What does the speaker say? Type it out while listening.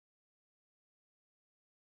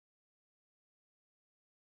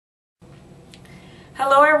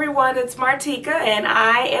Hello everyone, it's Martika and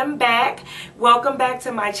I am back. Welcome back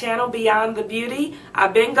to my channel Beyond the Beauty.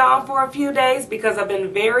 I've been gone for a few days because I've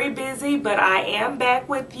been very busy, but I am back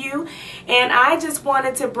with you and I just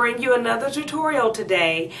wanted to bring you another tutorial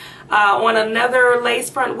today on another lace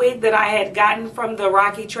front wig that I had gotten from the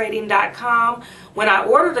rockytrading.com when I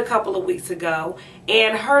ordered a couple of weeks ago,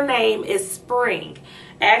 and her name is Spring.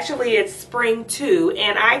 Actually it's Spring 2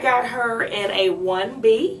 and I got her in a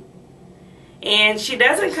 1B. And she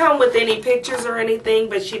doesn't come with any pictures or anything,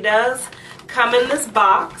 but she does come in this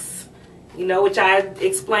box, you know, which I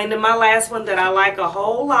explained in my last one that I like a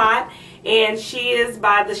whole lot. And she is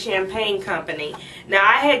by the Champagne Company. Now,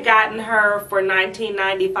 I had gotten her for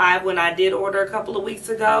 $19.95 when I did order a couple of weeks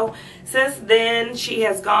ago. Since then, she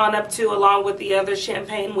has gone up to, along with the other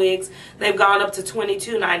Champagne wigs, they've gone up to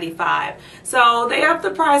 $22.95. So they upped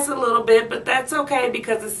the price a little bit, but that's okay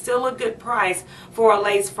because it's still a good price for a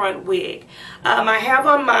lace front wig. I have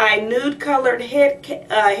on my nude colored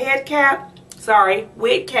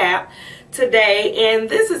wig cap today, and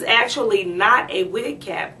this is actually not a wig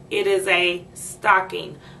cap. It is a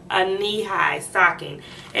stocking, a knee-high stocking.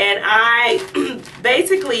 And I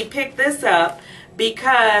basically picked this up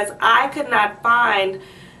because I could not find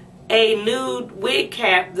a nude wig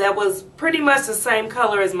cap that was pretty much the same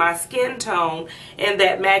color as my skin tone and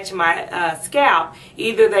that matched my scalp.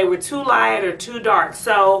 Either they were too light or too dark.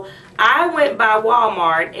 So I went by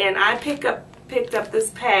Walmart and I picked up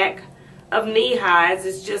this pack of knee highs.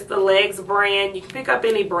 It's just the Legs brand. You can pick up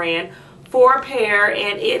any brand. 4 pair,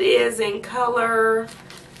 and it is in color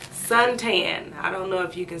suntan. I don't know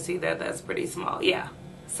if you can see that. That's pretty small. Yeah,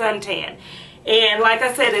 suntan. And like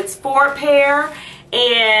I said, it's 4 pair,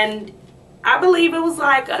 and I believe it was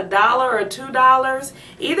like $1 or $2.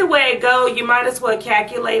 Either way it go, you might as well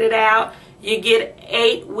calculate it out. You get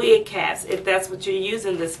 8 wig caps if that's what you're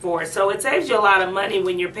using this for. So it saves you a lot of money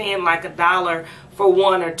when you're paying like $1 for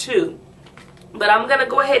 1 or 2. But I'm going to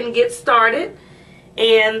go ahead and get started.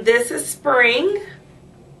 And this is Spring.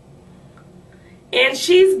 And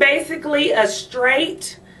she's basically a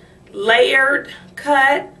straight, layered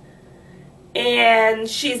cut. And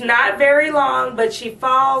she's not very long, but she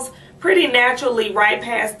falls pretty naturally right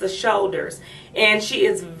past the shoulders. And she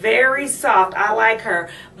is very soft. I like her.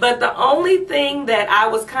 But the only thing that I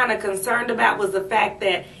was kind of concerned about was the fact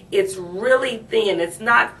that it's really thin. It's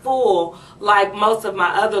not full like most of my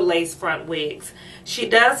other lace front wigs. She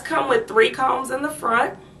does come with 3 combs in the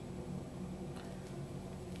front.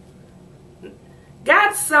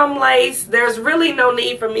 Got some lace. There's really no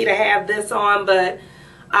need for me to have this on, but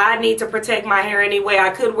I need to protect my hair anyway. I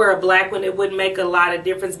could wear a black one. It wouldn't make a lot of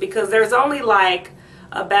difference because there's only like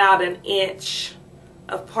about an inch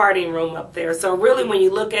of parting room up there. So really when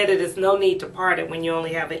you look at it, there's no need to part it when you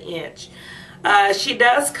only have an inch. She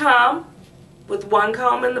does come with 1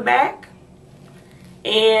 comb in the back.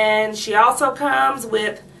 And she also comes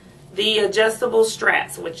with the adjustable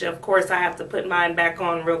straps, which of course I have to put mine back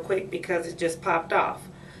on real quick because it just popped off.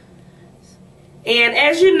 And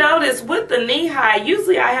as you notice with the knee high,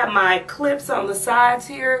 usually I have my clips on the sides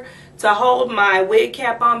here to hold my wig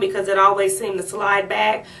cap on because it always seems to slide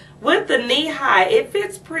back. With the knee high, it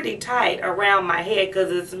fits pretty tight around my head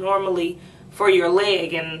because it's normally for your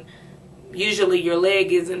leg, and usually your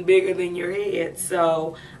leg isn't bigger than your head.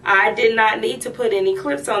 So I did not need to put any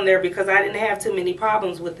clips on there because I didn't have too many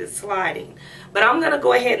problems with it sliding. But I'm going to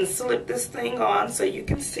go ahead and slip this thing on so you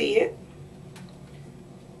can see it.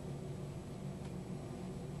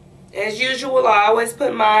 As usual, I always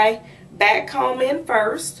put my back comb in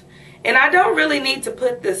first. And I don't really need to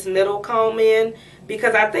put this middle comb in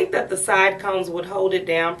because I think that the side combs would hold it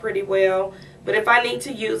down pretty well. But if I need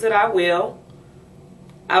to use it, I will.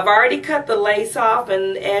 I've already cut the lace off,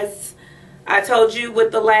 and as I told you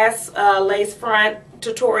with the last lace front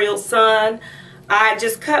tutorial, Sun, I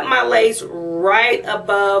just cut my lace right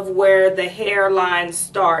above where the hairline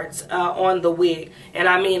starts on the wig. And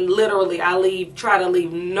I mean literally, I try to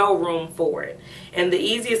leave no room for it. And the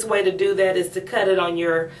easiest way to do that is to cut it on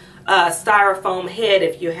your styrofoam head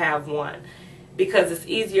if you have one, because it's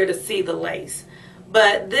easier to see the lace.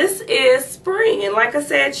 But this is Spring, and like I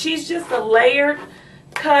said, she's just a layered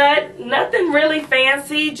cut, nothing really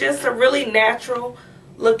fancy, just a really natural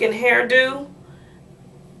looking hairdo.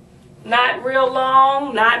 Not real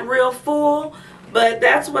long, not real full, but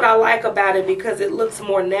that's what I like about it because it looks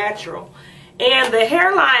more natural. And the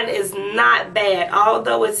hairline is not bad,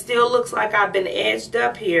 although it still looks like I've been edged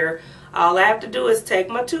up here. All I have to do is take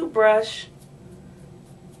my toothbrush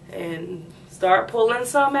and start pulling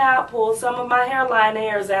some out, pull some of my hairline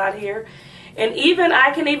hairs out here. And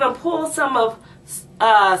I can even pull some of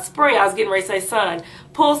Spring, I was getting ready to say Sun,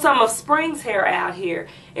 pull some of Spring's hair out here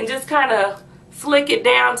and just kind of slick it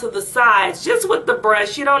down to the sides just with the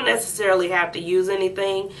brush. You don't necessarily have to use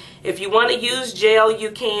anything. If you want to use gel,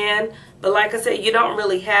 you can, but like I said, you don't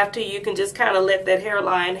really have to. You can just kind of let that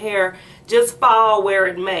hairline hair just fall where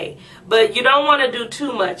it may, but you don't want to do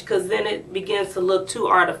too much because then it begins to look too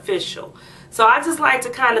artificial. So I just like to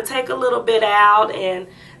kind of take a little bit out and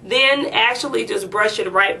then actually just brush it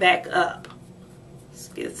right back up. Let's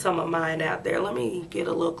get some of mine out there. Let me get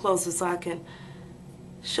a little closer so I can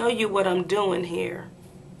show you what I'm doing here.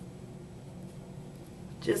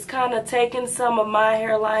 Just kind of taking some of my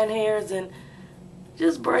hairline hairs and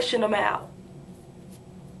just brushing them out.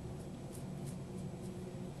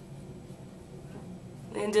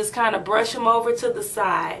 And just kind of brush them over to the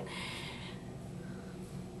side.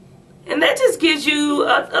 And that just gives you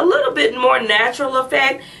a little bit more natural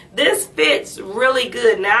effect. This fits really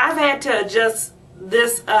good. Now I've had to adjust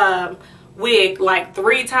this wig like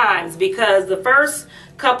 3 times because the first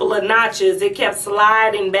couple of notches it kept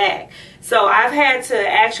sliding back. So I've had to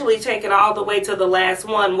actually take it all the way to the last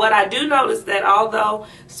one. What I do notice that although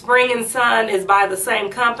Spring and Sun is by the same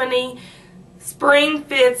company, Spring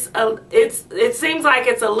fits, it seems like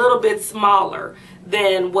it's a little bit smaller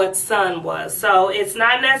than what Sun was. So it's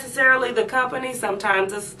not necessarily the company.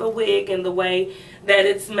 Sometimes it's the wig and the way that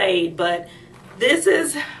it's made. But this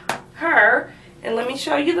is her. And let me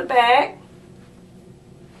show you the back.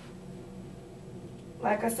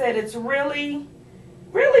 Like I said, it's really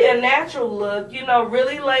a natural look. You know,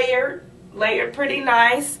 really layered pretty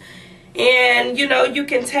nice. And, you know, you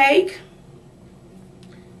can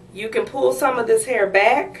pull some of this hair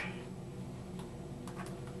back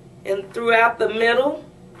and throughout the middle.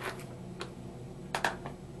 You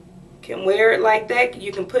can wear it like that.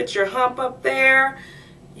 You can put your hump up there.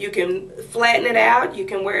 You can flatten it out. You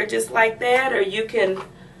can wear it just like that, or you can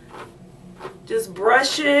just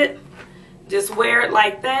brush it, just wear it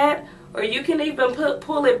like that, or you can even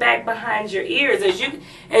pull it back behind your ears. As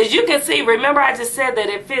you can see, remember I just said that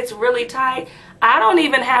it fits really tight. I don't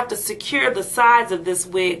even have to secure the sides of this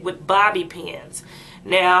wig with bobby pins.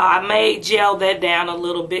 Now, I may gel that down a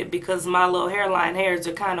little bit because my little hairline hairs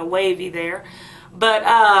are kind of wavy there. But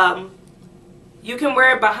you can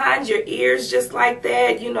wear it behind your ears just like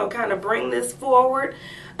that, you know, kind of bring this forward.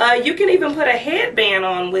 You can even put a headband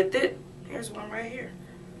on with it. Here's one right here.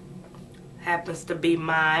 Happens to be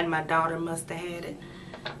mine. My daughter must have had it,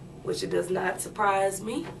 which it does not surprise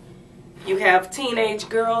me. If you have teenage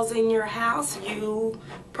girls in your house, you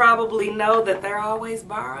probably know that they're always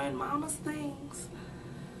borrowing mama's things.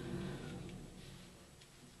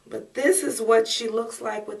 But this is what she looks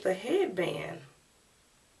like with the headband.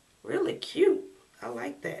 Really cute. I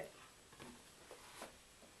like that.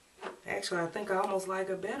 Actually, I think I almost like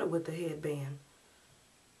her better with the headband.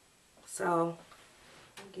 So,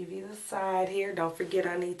 I'll give you the side here. Don't forget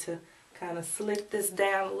I need to kind of slick this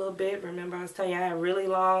down a little bit. Remember I was telling you I had really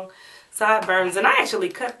long sideburns. And I actually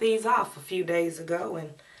cut these off a few days ago.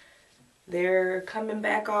 And they're coming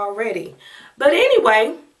back already. But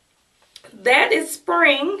anyway, that is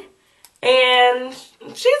Spring. And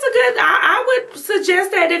she's a good, I would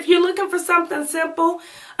suggest that if you're looking for something simple,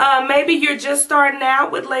 maybe you're just starting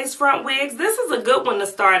out with lace front wigs, this is a good one to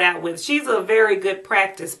start out with. She's a very good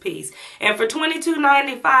practice piece. And for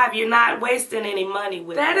 $22.95, you're not wasting any money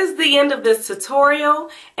with it. That is the end of this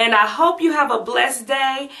tutorial, and I hope you have a blessed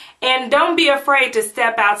day. And don't be afraid to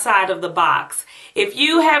step outside of the box. If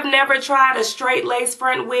you have never tried a straight lace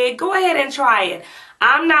front wig, go ahead and try it.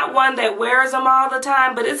 I'm not one that wears them all the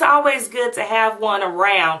time, but it's always good to have one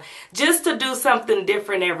around just to do something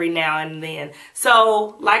different every now and then.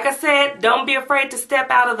 So, like I said, don't be afraid to step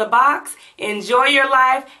out of the box. Enjoy your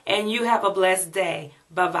life, and you have a blessed day.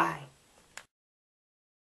 Bye-bye.